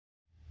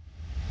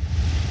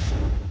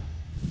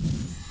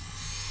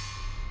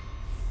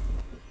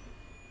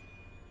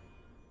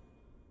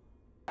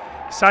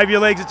Save Your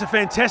Legs, it's a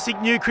fantastic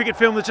new cricket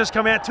film that's just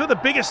come out. Two of the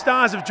biggest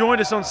stars have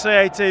joined us on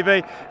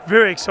CATV.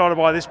 Very excited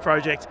by this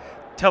project.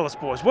 Tell us,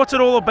 boys, what's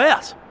it all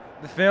about?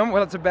 The film,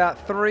 well, it's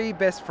about three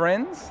best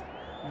friends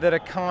that are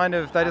kind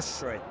of,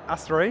 us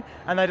three,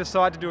 and they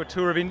decide to do a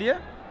tour of India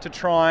to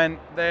try and,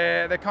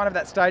 they're kind of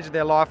that stage of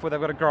their life where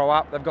they've got to grow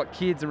up, they've got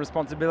kids and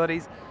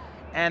responsibilities,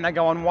 and they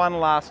go on one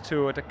last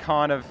tour to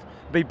kind of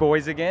be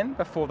boys again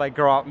before they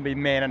grow up and be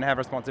men and have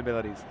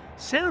responsibilities.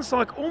 Sounds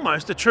like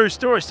almost a true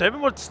story,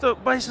 Stephen. What's the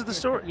basis of the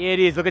story? Yeah, it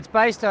is. Look, it's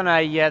based on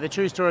the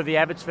true story of the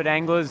Abbotsford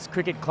Anglers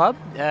Cricket Club,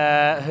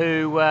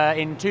 who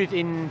in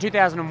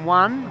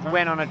 2001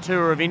 went on a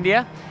tour of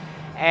India.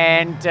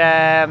 And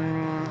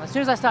as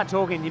soon as I start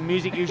talking, the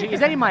music usually... Is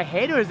that in my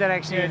head or is that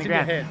actually in the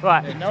ground? Your head.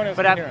 Right. Yeah, no one else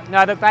but can hear it.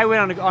 no, they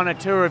went on a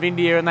tour of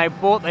India and they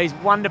bought these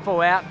wonderful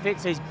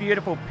outfits, these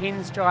beautiful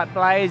pinstripe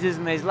blazers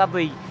and these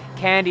lovely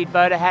candied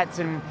boater hats,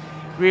 and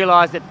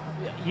realised that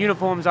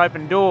uniforms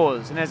open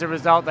doors, and as a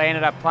result they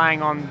ended up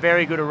playing on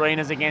very good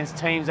arenas against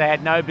teams they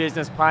had no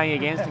business playing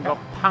against and got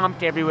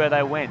pumped everywhere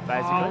they went,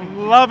 basically.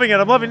 I'm loving it.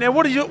 Now,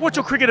 what's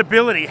your cricket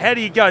ability? How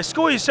do you go?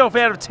 Score yourself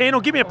out of 10 or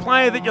give me a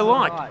player that you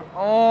like.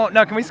 Oh,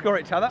 no, can we score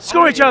each other?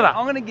 Score each other.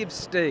 I'm going to give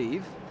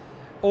Steve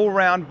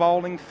all-round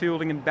bowling,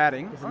 fielding and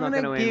batting. I'm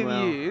going to give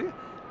you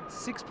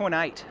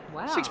 6.8.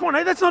 Wow.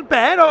 6.8, that's not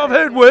bad. I've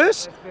heard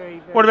worse. That's very,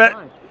 very What about,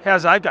 kind.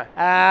 how's Abe go?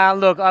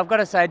 Look, I've got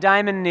to say,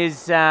 Damon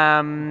is he's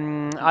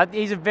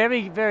a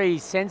very, very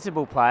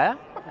sensible player.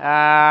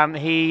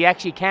 He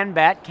actually can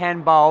bat,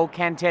 can bowl,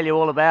 can tell you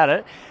all about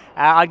it.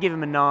 I'd give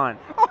him a 9.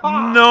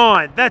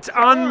 9, that's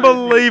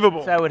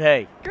unbelievable. So would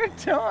he. Good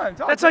times.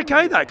 That's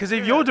okay though, because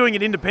if you're doing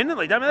it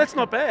independently, Damon, that's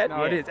not bad.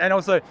 No, it is. And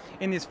also,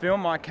 in this film,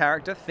 my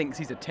character thinks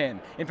he's a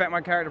 10. In fact, my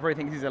character probably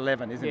thinks he's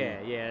 11, isn't he?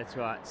 Yeah, that's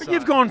right. But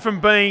you've gone from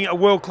being a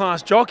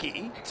world-class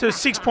jockey to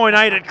 6.8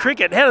 at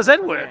cricket. How does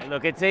that work?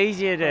 Look, it's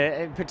easier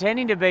to...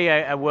 pretending to be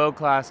a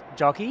world-class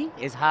jockey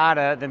is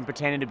harder than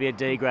pretending to be a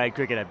D-grade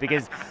cricketer,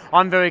 because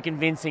I'm very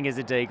convincing as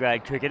a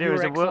D-grade cricketer. You're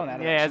as a excellent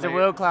at it, as a actually.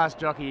 world-class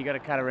jockey, you've got to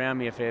cut around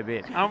me a fair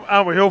bit.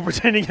 Aren't we all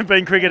pretending to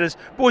be cricketers?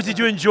 Boys, did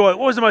you enjoy it?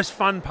 What was the most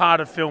fun part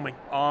of filming?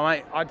 Oh,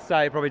 mate, I'd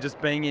say probably just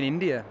being in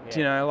India, Yeah.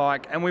 you know,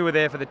 and we were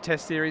there for the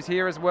test series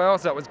here as well,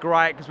 so it was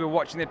great because we were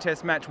watching the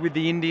test match with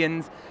the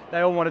Indians.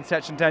 They all wanted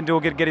Sachin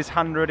Tendulkar to get his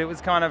 100. It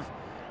was kind of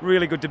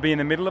really good to be in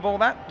the middle of all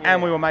that,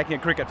 and we were making a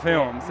cricket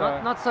film.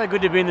 So Not so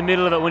good to be in the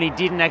middle of it when he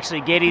didn't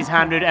actually get his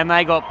 100 and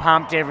they got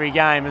pumped every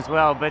game as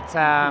well. But,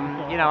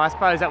 you know, I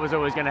suppose that was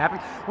always going to happen.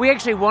 We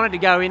actually wanted to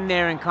go in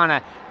there and kind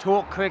of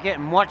talk cricket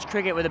and watch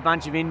cricket with a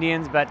bunch of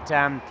Indians, but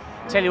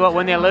tell you what,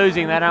 when they're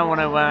losing, they don't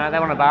want to. They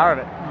want a bar of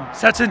it.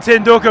 Sachin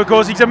Tendulkar, of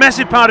course, he's a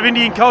massive part of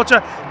Indian culture.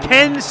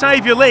 Can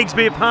Save Your Legs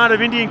be a part of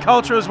Indian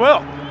culture as well?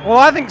 Well,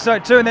 I think so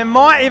too, and there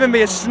might even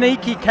be a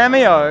sneaky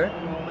cameo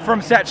from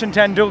Sachin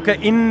Tendulkar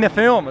in the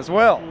film as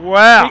well.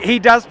 Wow. He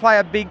does play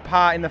a big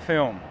part in the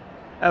film.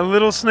 A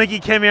little sneaky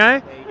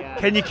cameo?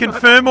 Can you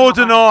confirm or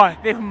deny?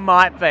 There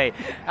might be.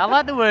 I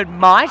like the word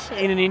 "might"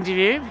 in an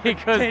interview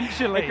because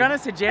Potentially. it kind of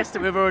suggests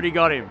that we've already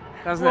got him,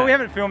 doesn't Well, it? we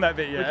haven't filmed that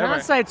bit yet. We have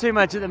can't say too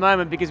much at the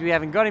moment because we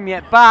haven't got him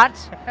yet, but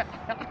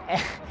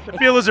The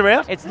feelers are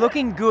out. it's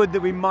looking good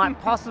that we might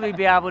possibly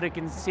be able to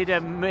consider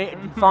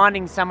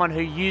finding someone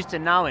who used to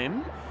know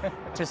him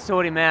to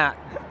sort him out,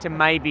 to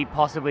maybe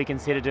possibly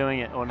consider doing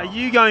it or Are not.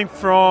 you going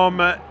from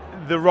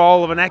the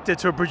role of an actor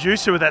to a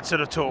producer with that sort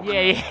of talk?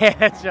 Yeah,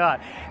 that's right.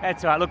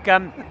 That's right. Look,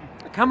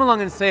 come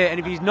along and see it, and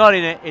if he's not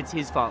in it, it's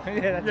his fault. Yeah,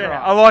 that's Yeah,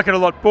 right. I like it a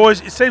lot.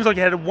 Boys, it seems like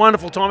you had a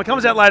wonderful time. It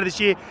comes out later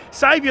this year.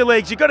 Save Your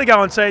Legs. You've got to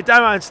go and see it.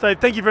 Damon and Steve,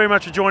 thank you very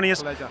much for joining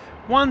us. Pleasure.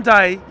 One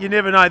day, you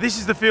never know. This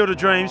is the field of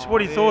dreams.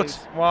 What are your thoughts?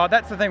 Well,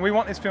 that's the thing. We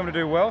want this film to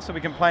do well so we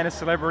can play in a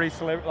celebrity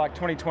like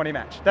 2020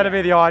 match. That'd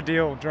be the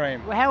ideal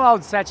dream. Well, how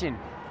old's Sachin?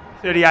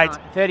 38.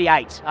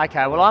 38.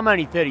 Okay, well, I'm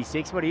only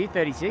 36. What are you,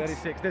 36?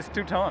 36. There's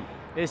still time.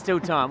 There's still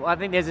time. Well, I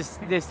think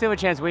there's still a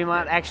chance we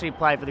might actually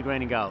play for the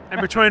green and gold.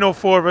 And between all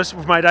four of us,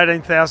 we've made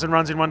 18,000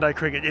 runs in one-day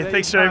cricket. Yeah,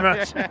 thanks very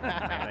much.